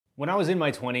When I was in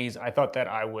my 20s, I thought that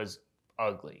I was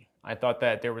ugly. I thought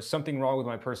that there was something wrong with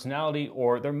my personality,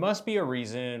 or there must be a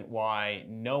reason why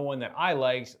no one that I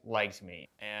liked me.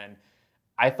 And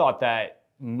I thought that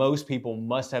most people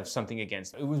must have something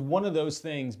against it. It was one of those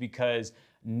things because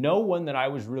no one that I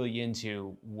was really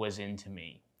into was into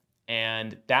me.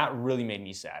 And that really made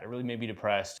me sad. It really made me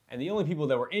depressed. And the only people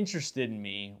that were interested in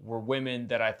me were women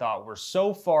that I thought were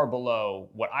so far below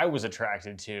what I was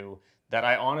attracted to that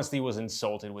I honestly was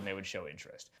insulted when they would show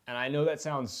interest. And I know that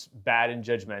sounds bad and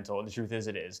judgmental, the truth is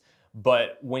it is.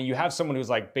 But when you have someone who's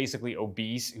like basically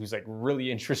obese, who's like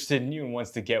really interested in you and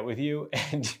wants to get with you,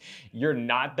 and you're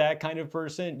not that kind of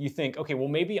person, you think, okay, well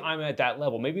maybe I'm at that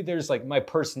level. Maybe there's like my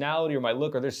personality or my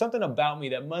look, or there's something about me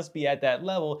that must be at that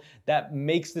level that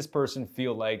makes this person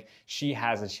feel like she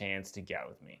has a chance to get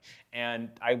with me. And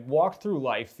I walked through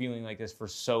life feeling like this for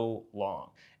so long.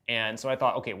 And so I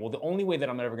thought, okay, well, the only way that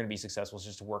I'm ever going to be successful is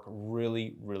just to work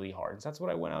really, really hard. So that's what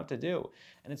I went out to do.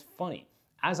 And it's funny,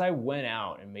 as I went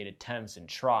out and made attempts and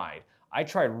I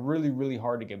tried really, really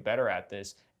hard to get better at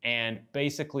this. And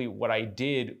basically what I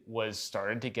did was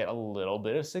started to get a little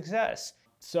bit of success.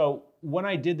 So when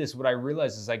I did this, what I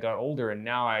realized as I got older, and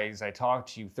now as I talk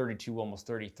to you, 32, almost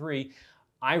 33,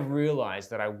 I realized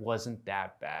that I wasn't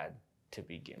that bad to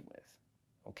begin with,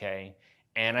 okay?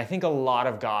 And I think a lot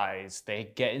of guys,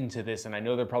 they get into this, and I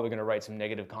know they're probably gonna write some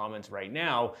negative comments right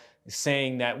now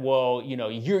saying that, well, you know,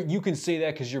 you can say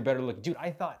that because you're better looking. Dude, I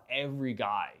thought every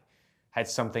guy had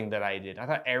something that I did. I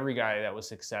thought every guy that was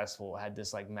successful had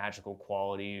this like magical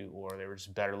quality, or they were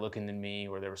just better looking than me,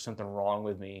 or there was something wrong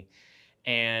with me.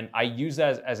 And I use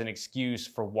that as an excuse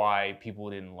for why people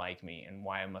didn't like me and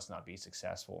why I must not be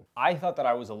successful. I thought that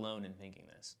I was alone in thinking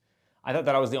this. I thought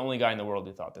that I was the only guy in the world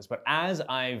who thought this. But as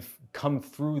I've come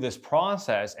through this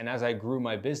process and as I grew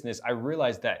my business, I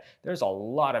realized that there's a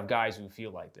lot of guys who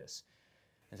feel like this.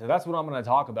 And so that's what I'm gonna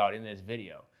talk about in this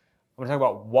video. I'm gonna talk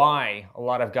about why a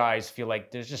lot of guys feel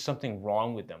like there's just something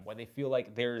wrong with them, why they feel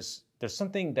like there's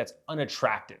something that's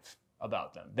unattractive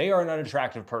about them. They are an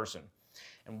unattractive person,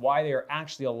 and why they are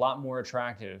actually a lot more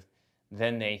attractive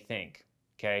than they think,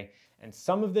 okay? And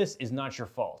some of this is not your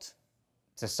fault.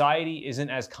 Society isn't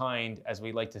as kind as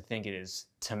we like to think it is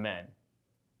to men.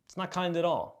 It's not kind at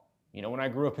all. You know, when I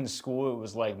grew up in school, it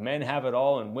was like men have it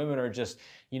all and women are just,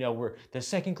 you know, we're the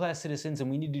second-class citizens and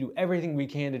we need to do everything we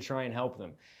can to try and help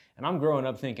them. And I'm growing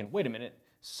up thinking, wait a minute.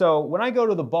 So when I go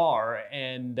to the bar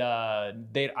and I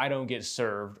don't get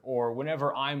served, or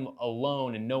whenever I'm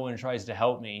alone and no one tries to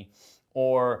help me,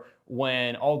 or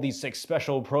when all these like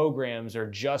special programs are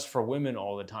just for women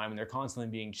all the time and they're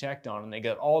constantly being checked on and they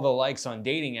get all the likes on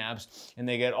dating apps and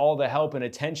they get all the help and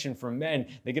attention from men,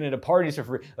 they get into parties for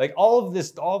free, like all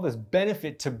this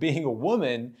benefit to being a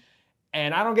woman,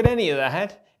 and I don't get any of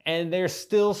that. And there's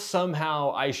still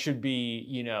somehow I should be,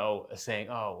 you know, saying,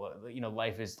 oh, well, you know,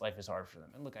 life is hard for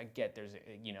them. And look, I get there's,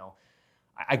 you know,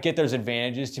 I get there's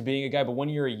advantages to being a guy, but when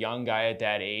you're a young guy at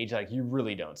that age, like you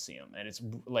really don't see them. And it's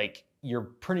like, you're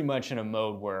pretty much in a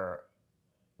mode where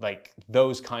like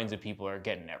those kinds of people are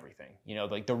getting everything. You know,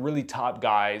 like the really top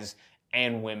guys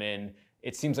and women,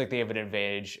 it seems like they have an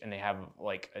advantage and they have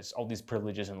like all these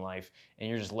privileges in life, and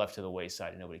you're just left to the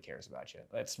wayside and nobody cares about you.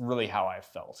 That's really how I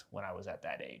felt when I was at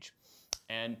that age.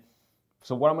 And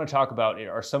so what I'm gonna talk about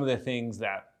are some of the things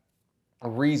that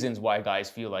reasons why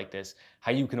guys feel like this,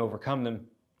 how you can overcome them,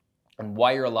 and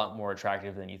why you're a lot more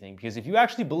attractive than you think. Because if you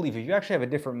actually believe, if you actually have a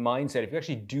different mindset, if you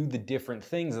actually do the different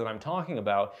things that I'm talking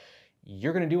about,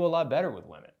 you're gonna do a lot better with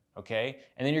women, okay?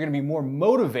 And then you're gonna be more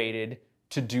motivated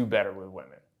to do better with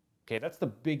women. Okay, that's the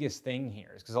biggest thing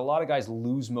here, is because a lot of guys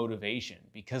lose motivation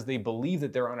because they believe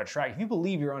that they're unattractive. If you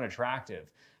believe you're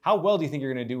unattractive, how well do you think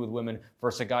you're gonna do with women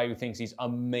versus a guy who thinks he's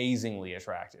amazingly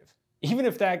attractive? Even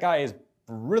if that guy is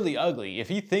really ugly, if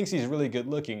he thinks he's really good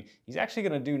looking, he's actually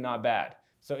gonna do not bad.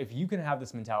 So if you can have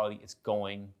this mentality, it's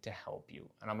going to help you,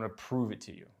 and I'm gonna prove it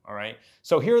to you, all right?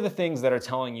 So here are the things that are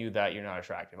telling you that you're not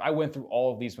attractive. I went through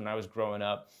all of these when I was growing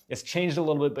up. It's changed a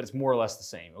little bit, but it's more or less the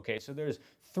same, okay? So there's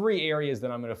 3 areas that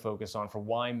I'm gonna focus on for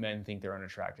why men think they're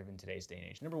unattractive in today's day and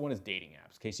age. Number 1 is dating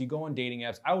apps, okay? So you go on dating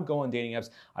apps, I would go on dating apps,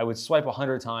 I would swipe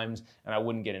 100 times, and I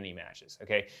wouldn't get any matches,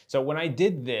 okay? So when I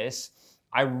did this,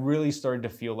 I really started to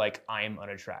feel like I am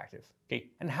unattractive, okay?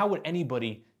 And how would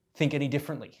anybody think any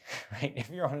differently, right? If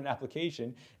you're on an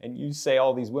application and you say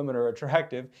all these women are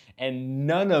attractive and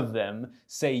none of them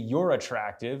say you're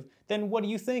attractive, then what do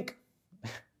you think?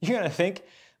 You're gonna think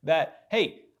that,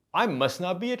 hey, I must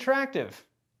not be attractive.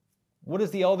 What is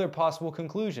the other possible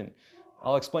conclusion?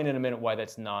 I'll explain in a minute why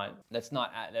that's not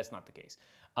the case.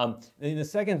 Then the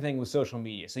second thing was social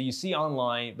media. So you see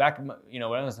online, back, you know,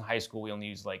 when I was in high school, we only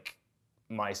used like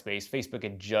MySpace. Facebook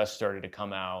had just started to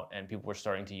come out and people were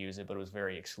starting to use it, but it was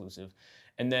very exclusive.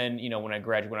 And then, you know, when I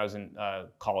graduated, when I was in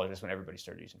college, that's when everybody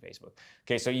started using Facebook.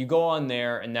 Okay, so you go on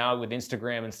there, and now with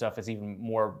Instagram and stuff, it's even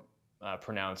more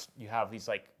pronounced. You have these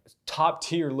like top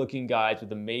tier looking guys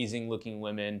with amazing looking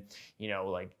women, you know,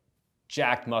 like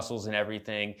jacked muscles and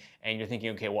everything. And you're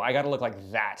thinking, okay, well, I got to look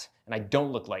like that, and I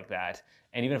don't look like that.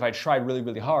 And even if I tried really,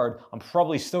 really hard, I'm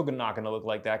probably still not going to look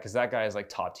like that because that guy has like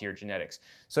top tier genetics.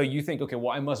 So you think, okay,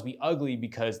 well, I must be ugly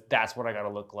because that's what I got to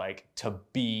look like to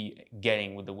be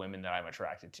getting with the women that I'm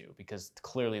attracted to, because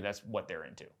clearly that's what they're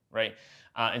into, right?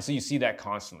 And so you see that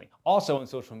constantly. Also on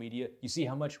social media, you see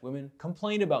how much women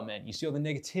complain about men. You see all the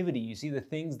negativity. You see the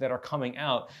things that are coming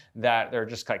out that they're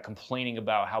just like complaining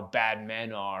about how bad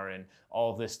men are and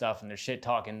all of this stuff, and they're shit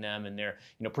talking them, and they're,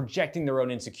 you know, projecting their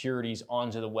own insecurities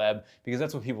onto the web, because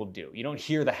that's what people do. You don't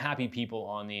hear the happy people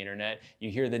on the internet, you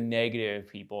hear the negative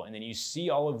people, and then you see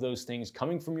all of those things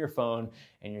coming from your phone,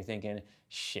 and you're thinking,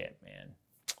 shit, man,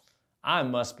 I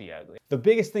must be ugly. The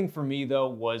biggest thing for me though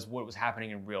was what was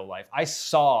happening in real life. I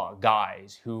saw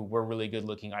guys who were really good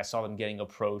looking. I saw them getting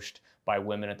approached by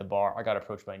women at the bar. I got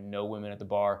approached by no women at the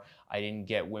bar. I didn't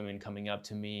get women coming up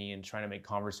to me and trying to make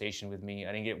conversation with me.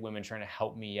 I didn't get women trying to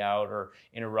help me out or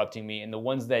interrupting me. And the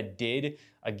ones that did,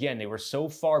 again, they were so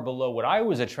far below what I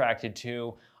was attracted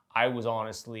to, I was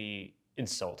honestly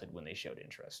insulted when they showed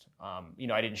interest. You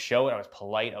know, I didn't show it. I was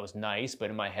polite. I was nice. But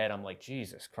in my head, I'm like,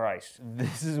 Jesus Christ,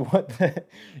 this is what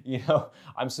you know,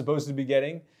 I'm supposed to be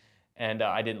getting. And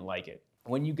I didn't like it.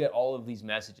 When you get all of these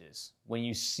messages, when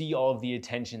you see all of the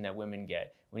attention that women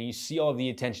get, when you see all of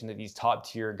the attention that these top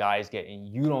tier guys get, and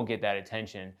you don't get that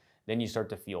attention, then you start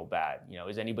to feel bad. You know,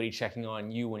 is anybody checking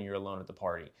on you when you're alone at the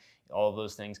party? All of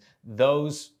those things.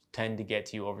 Those tend to get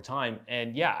to you over time.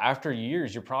 And yeah, after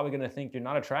years, you're probably gonna think you're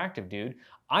not attractive, dude.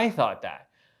 I thought that.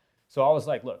 So I was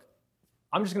like, look,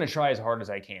 I'm just gonna try as hard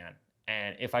as I can.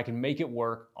 And if I can make it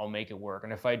work, I'll make it work.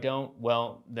 And if I don't,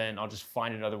 well, then I'll just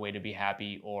find another way to be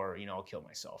happy, or, you know, I'll kill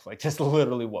myself. Like, just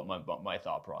literally what my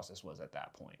thought process was at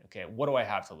that point. Okay, what do I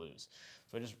have to lose?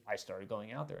 So I started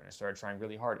going out there and I started trying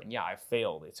really hard. And yeah, I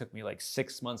failed. It took me like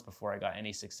 6 months before I got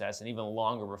any success, and even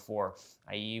longer before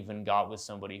I even got with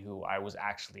somebody who I was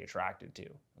actually attracted to,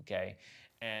 okay?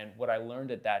 And what I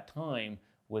learned at that time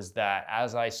was that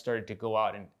as I started to go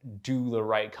out and do the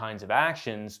right kinds of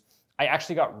actions, I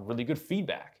actually got really good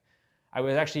feedback. I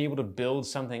was actually able to build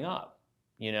something up,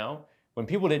 you know? When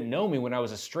people didn't know me, when I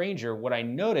was a stranger, what I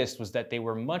noticed was that they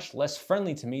were much less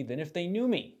friendly to me than if they knew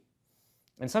me.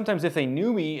 And sometimes if they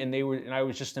knew me and I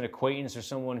was just an acquaintance or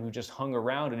someone who just hung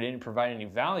around and didn't provide any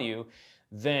value,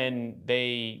 then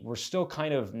they were still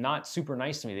kind of not super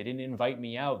nice to me. They didn't invite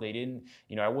me out. They didn't,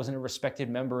 you know, I wasn't a respected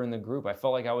member in the group. I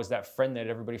felt like I was that friend that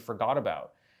everybody forgot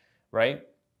about, right?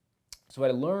 So what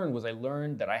I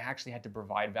learned that I actually had to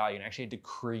provide value, and actually had to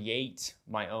create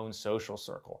my own social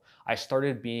circle. I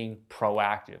started being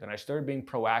proactive, and I started being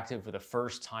proactive for the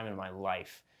first time in my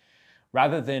life.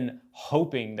 Rather than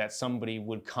hoping that somebody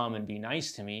would come and be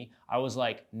nice to me, I was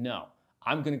like, no,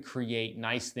 I'm gonna create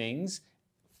nice things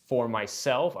for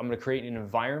myself. I'm gonna create an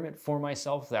environment for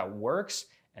myself that works.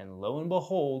 And lo and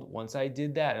behold, once I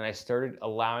did that and I started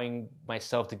allowing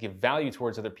myself to give value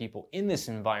towards other people in this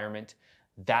environment,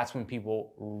 that's when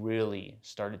people really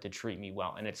started to treat me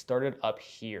well. And it started up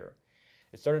here.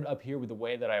 It started up here with the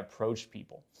way that I approached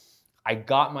people. I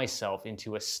got myself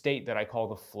into a state that I call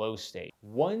the flow state.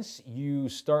 Once you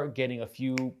start getting a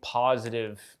few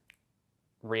positive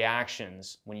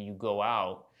reactions when you go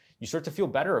out, you start to feel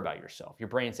better about yourself. Your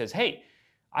brain says, hey,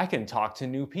 I can talk to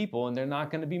new people and they're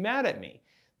not gonna be mad at me.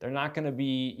 They're not gonna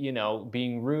be, you know,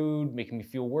 being rude, making me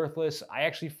feel worthless. I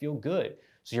actually feel good.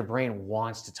 So your brain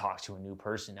wants to talk to a new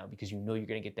person now because you know you're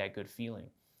gonna get that good feeling,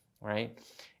 right?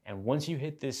 And once you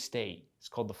hit this state, it's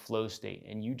called the flow state,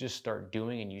 and you just start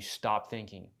doing and you stop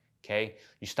thinking, okay?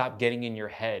 You stop getting in your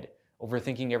head,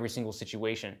 overthinking every single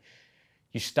situation.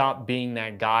 You stop being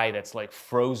that guy that's like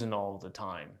frozen all the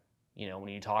time, you know,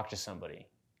 when you talk to somebody.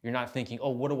 You're not thinking, oh,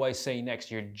 what do I say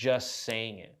next? You're just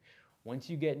saying it. Once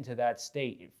you get into that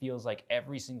state, it feels like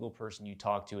every single person you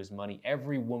talk to is money.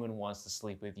 Every woman wants to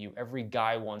sleep with you. Every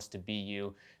guy wants to be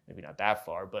you. Maybe not that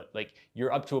far, but like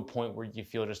you're up to a point where you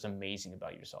feel just amazing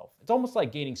about yourself. It's almost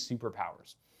like gaining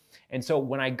superpowers. And so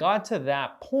when I got to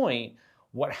that point,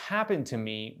 what happened to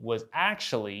me was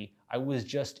actually I was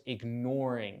just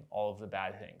ignoring all of the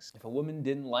bad things. If a woman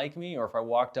didn't like me, or if I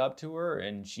walked up to her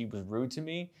and she was rude to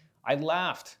me, I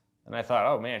laughed. And I thought,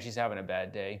 oh man, she's having a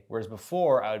bad day. Whereas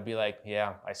before, I would be like,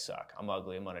 yeah, I suck. I'm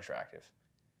ugly. I'm unattractive,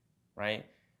 right?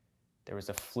 There was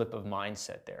a flip of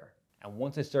mindset there. And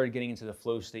once I started getting into the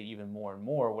flow state even more and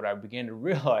more, what I began to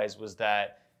realize was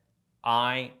that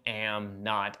I am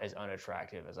not as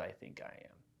unattractive as I think I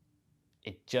am.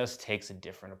 It just takes a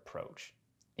different approach.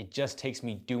 It just takes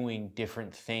me doing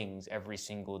different things every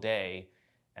single day,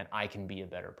 and I can be a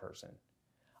better person.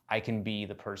 I can be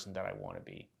the person that I want to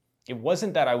be. It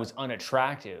wasn't that I was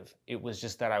unattractive, it was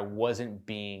just that I wasn't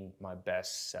being my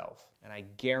best self. And I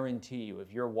guarantee you,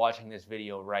 if you're watching this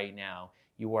video right now,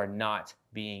 you are not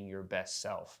being your best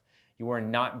self. You are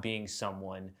not being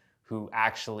someone who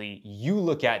actually you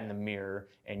look at in the mirror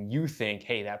and you think,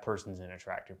 hey, that person's an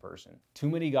attractive person. Too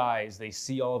many guys, they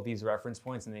see all of these reference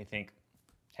points and they think,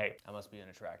 hey, I must be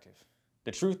unattractive.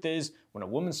 The truth is, when a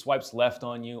woman swipes left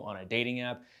on you on a dating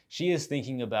app, she is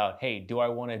thinking about, hey, do I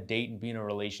want to date and be in a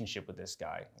relationship with this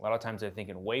guy? A lot of times they're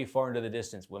thinking way far into the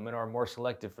distance. Women are more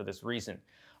selective for this reason.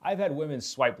 I've had women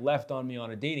swipe left on me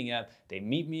on a dating app, they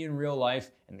meet me in real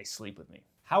life, and they sleep with me.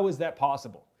 How is that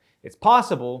possible? It's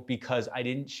possible because I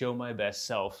didn't show my best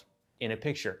self in a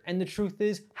picture. And the truth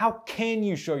is, how can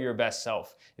you show your best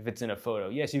self if it's in a photo?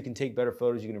 Yes, you can take better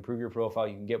photos, you can improve your profile,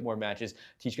 you can get more matches,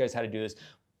 teach you guys how to do this,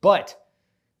 but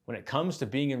when it comes to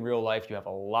being in real life, you have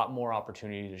a lot more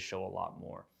opportunity to show a lot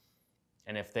more.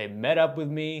 And if they met up with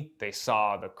me, they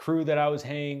saw the crew that I was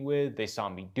hanging with, they saw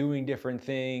me doing different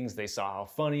things, they saw how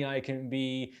funny I can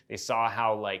be, they saw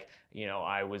how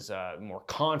I was more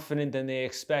confident than they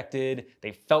expected,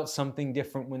 they felt something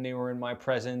different when they were in my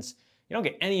presence. You don't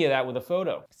get any of that with a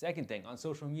photo. Second thing, on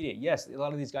social media, yes, a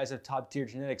lot of these guys have top tier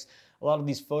genetics. A lot of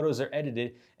these photos are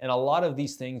edited, and a lot of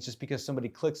these things, just because somebody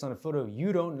clicks on a photo,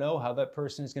 you don't know how that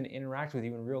person is going to interact with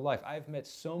you in real life. I've met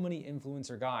so many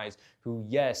influencer guys who,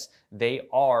 yes, they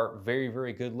are very,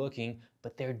 very good looking,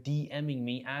 but they're DMing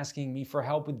me, asking me for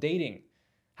help with dating.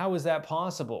 How is that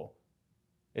possible?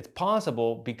 It's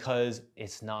possible because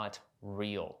it's not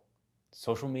real.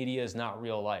 Social media is not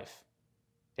real life.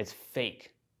 It's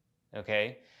fake.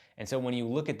 Okay? And so when you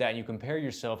look at that and you compare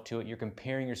yourself to it, you're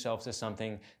comparing yourself to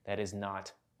something that is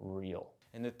not real.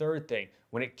 And the third thing,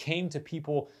 when it came to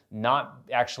people not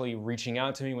actually reaching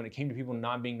out to me, when it came to people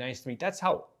not being nice to me, that's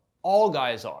how all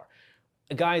guys are.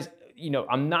 Guys,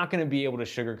 I'm not going to be able to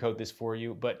sugarcoat this for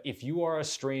you, but if you are a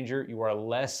stranger, you are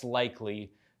less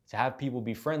likely to have people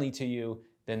be friendly to you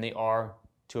than they are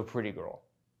to a pretty girl.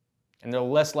 And they're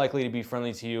less likely to be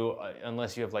friendly to you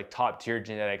unless you have top tier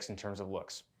genetics in terms of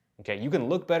looks. Okay, you can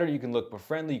look better, you can look more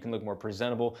friendly, you can look more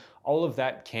presentable. All of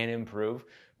that can improve,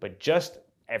 but just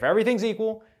if everything's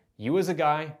equal, you as a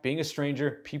guy, being a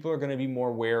stranger, people are gonna be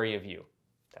more wary of you.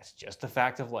 That's just the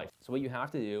fact of life. So what you have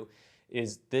to do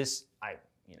is this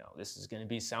is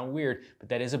gonna sound weird, but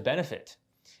that is a benefit.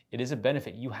 It is a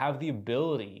benefit. You have the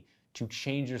ability to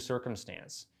change your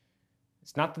circumstance.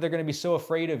 It's not that they're going to be so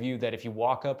afraid of you that if you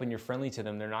walk up and you're friendly to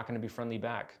them, they're not going to be friendly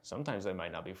back. Sometimes they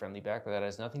might not be friendly back, but that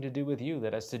has nothing to do with you.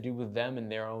 That has to do with them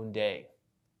and their own day.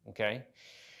 Okay?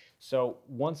 So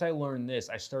once I learned this,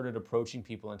 I started approaching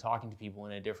people and talking to people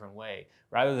in a different way.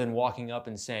 Rather than walking up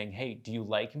and saying, hey, do you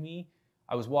like me?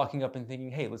 I was walking up and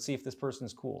thinking, hey, let's see if this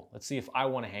person's cool. Let's see if I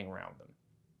want to hang around them.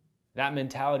 That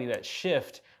mentality, that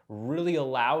shift, really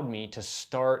allowed me to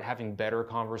start having better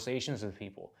conversations with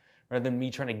people. Rather than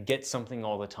me trying to get something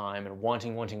all the time and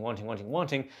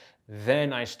wanting,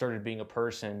 then I started being a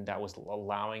person that was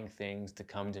allowing things to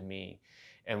come to me.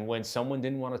 And when someone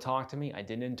didn't want to talk to me, I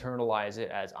didn't internalize it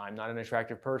as I'm not an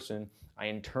attractive person. I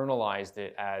internalized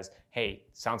it as, hey,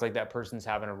 sounds like that person's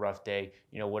having a rough day.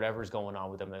 Whatever's going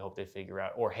on with them, I hope they figure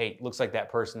out. Or, hey, looks like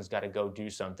that person's got to go do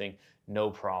something. No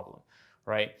problem,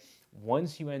 right?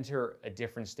 Once you enter a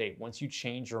different state, once you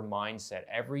change your mindset,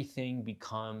 everything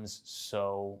becomes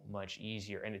so much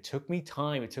easier. And it took me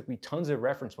time. It took me tons of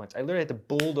reference points. I literally had to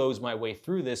bulldoze my way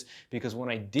through this because when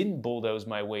I didn't bulldoze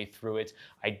my way through it,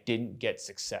 I didn't get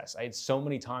success. I had so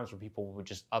many times where people would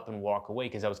just up and walk away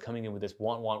because I was coming in with this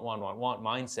want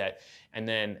mindset, and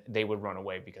then they would run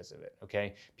away because of it,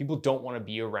 okay? People don't want to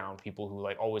be around people who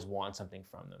always want something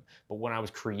from them. But when I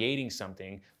was creating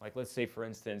something, let's say for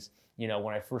instance,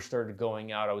 when I first started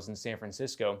going out, I was in San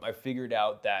Francisco. I figured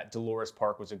out that Dolores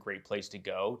Park was a great place to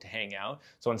go to hang out.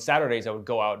 So on Saturdays, I would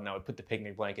go out and I would put the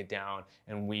picnic blanket down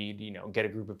and we'd, get a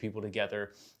group of people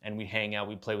together and we'd hang out.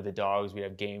 We'd play with the dogs. We'd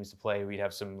have games to play. We'd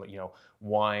have some,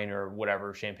 wine or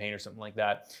whatever, champagne or something like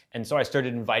that. And so I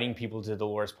started inviting people to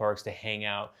Dolores Parks to hang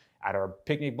out at our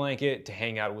picnic blanket, to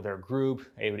hang out with our group.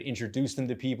 I would introduce them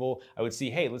to people. I would see,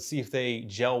 hey, let's see if they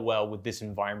gel well with this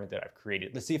environment that I've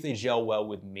created. Let's see if they gel well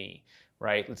with me,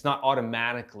 right? Let's not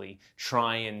automatically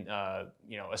try and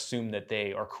assume that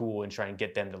they are cool and try and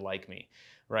get them to like me,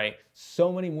 right?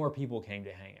 So many more people came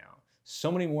to hang out. so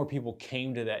many more people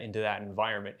came to into that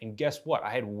environment. And guess what? I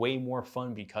had way more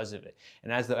fun because of it.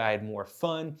 And as I had more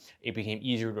fun, it became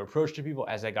easier to approach to people.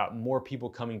 As I got more people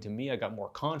coming to me, I got more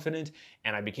confident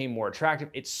and I became more attractive.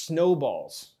 It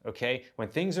snowballs, okay? When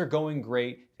things are going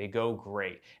great, they go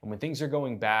great. And when things are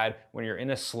going bad, when you're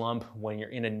in a slump, when you're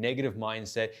in a negative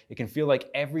mindset, it can feel like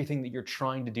everything that you're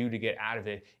trying to do to get out of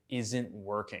it isn't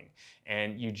working.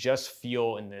 And you just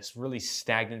feel in this really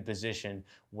stagnant position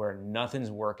where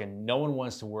nothing's working. No one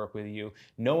wants to work with you.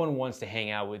 No one wants to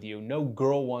hang out with you. No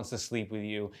girl wants to sleep with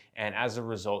you. And as a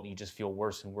result, you just feel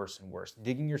worse and worse and worse.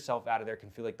 Digging yourself out of there can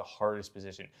feel like the hardest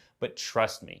position. But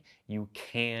trust me, you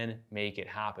can make it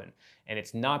happen. And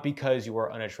it's not because you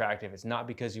are unattractive. It's not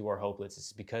because you are hopeless.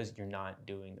 It's because you're not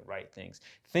doing the right things.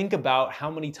 Think about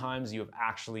how many times you have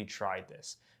actually tried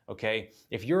this. Okay,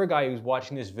 if you're a guy who's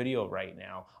watching this video right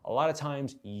now, a lot of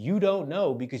times you don't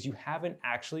know because you haven't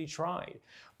actually tried.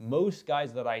 Most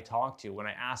guys that I talk to, when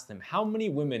I ask them, how many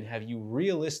women have you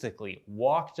realistically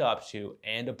walked up to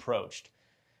and approached?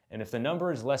 And if the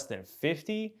number is less than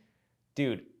 50,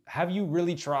 dude, have you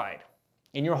really tried?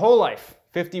 In your whole life,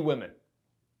 50 women.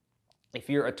 If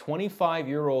you're a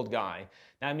 25-year-old guy,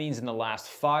 that means in the last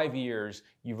 5 years,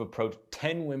 you've approached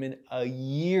 10 women a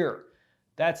year.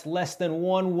 That's less than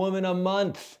one woman a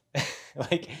month.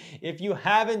 Like, if you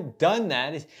haven't done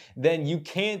that, then you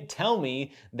can't tell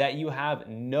me that you have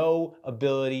no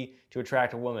ability to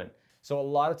attract a woman. So a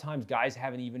lot of times guys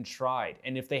haven't even tried.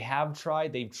 And if they have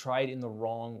tried, they've tried in the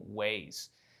wrong ways.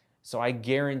 So I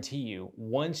guarantee you,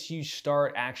 once you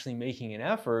start actually making an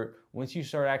effort, once you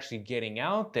start actually getting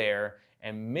out there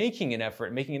and making an effort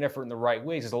in the right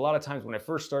ways, because a lot of times when I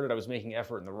first started, I was making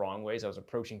effort in the wrong ways. I was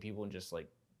approaching people in just like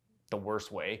the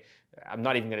worst way. I'm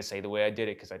not even going to say the way I did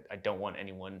it because I don't want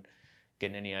anyone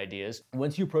getting any ideas.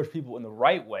 Once you approach people in the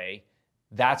right way,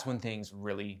 that's when things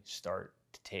really start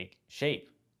to take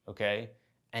shape, okay?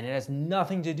 And it has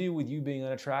nothing to do with you being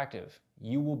unattractive.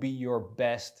 You will be your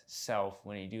best self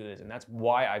when you do this. And that's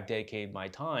why I've dedicated my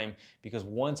time, because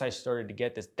once I started to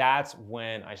get this, that's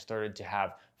when I started to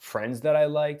have friends that I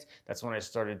liked. That's when I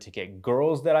started to get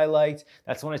girls that I liked.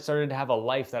 That's when I started to have a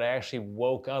life that I actually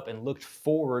woke up and looked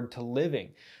forward to living.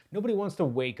 Nobody wants to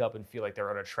wake up and feel like they're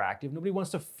unattractive. Nobody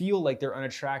wants to feel like they're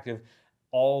unattractive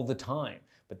all the time.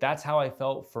 But that's how I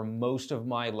felt for most of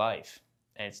my life.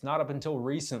 And it's not up until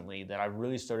recently that I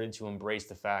really started to embrace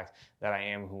the fact that I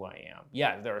am who I am.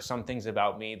 Yeah, there are some things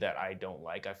about me that I don't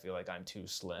like. I feel like I'm too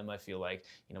slim. I feel like,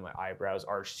 my eyebrows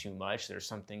arch too much. There's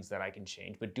some things that I can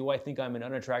change. But do I think I'm an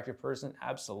unattractive person?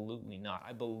 Absolutely not.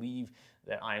 I believe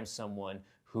that I am someone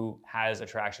who has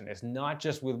attraction. It's not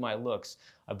just with my looks.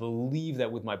 I believe that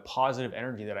with my positive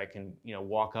energy that I can,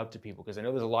 walk up to people. Because I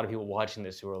know there's a lot of people watching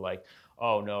this who are like,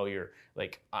 oh no, you're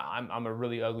like, I'm a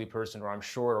really ugly person, or I'm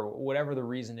short, or whatever the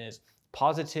reason is.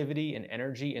 Positivity and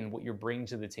energy and what you're bringing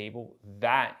to the table,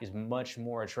 that is much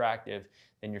more attractive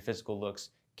than your physical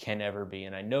looks can ever be.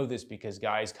 And I know this because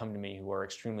guys come to me who are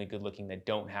extremely good looking that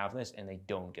don't have this, and they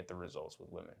don't get the results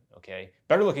with women, okay?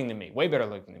 Better looking than me, way better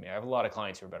looking than me. I have a lot of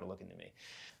clients who are better looking than me.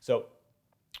 So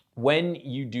when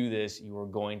you do this, you are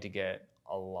going to get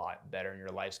a lot better, and your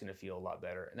life's going to feel a lot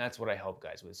better. And that's what I help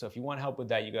guys with. So if you want help with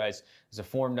that, you guys, there's a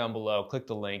form down below. Click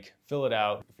the link, fill it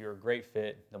out. If you're a great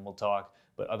fit, then we'll talk.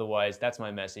 But otherwise, that's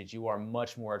my message. You are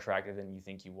much more attractive than you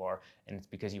think you are. And it's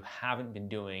because you haven't been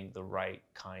doing the right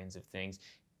kinds of things.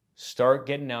 Start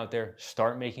getting out there,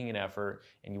 start making an effort,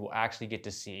 and you will actually get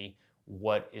to see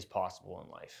what is possible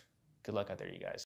in life. Good luck out there, you guys.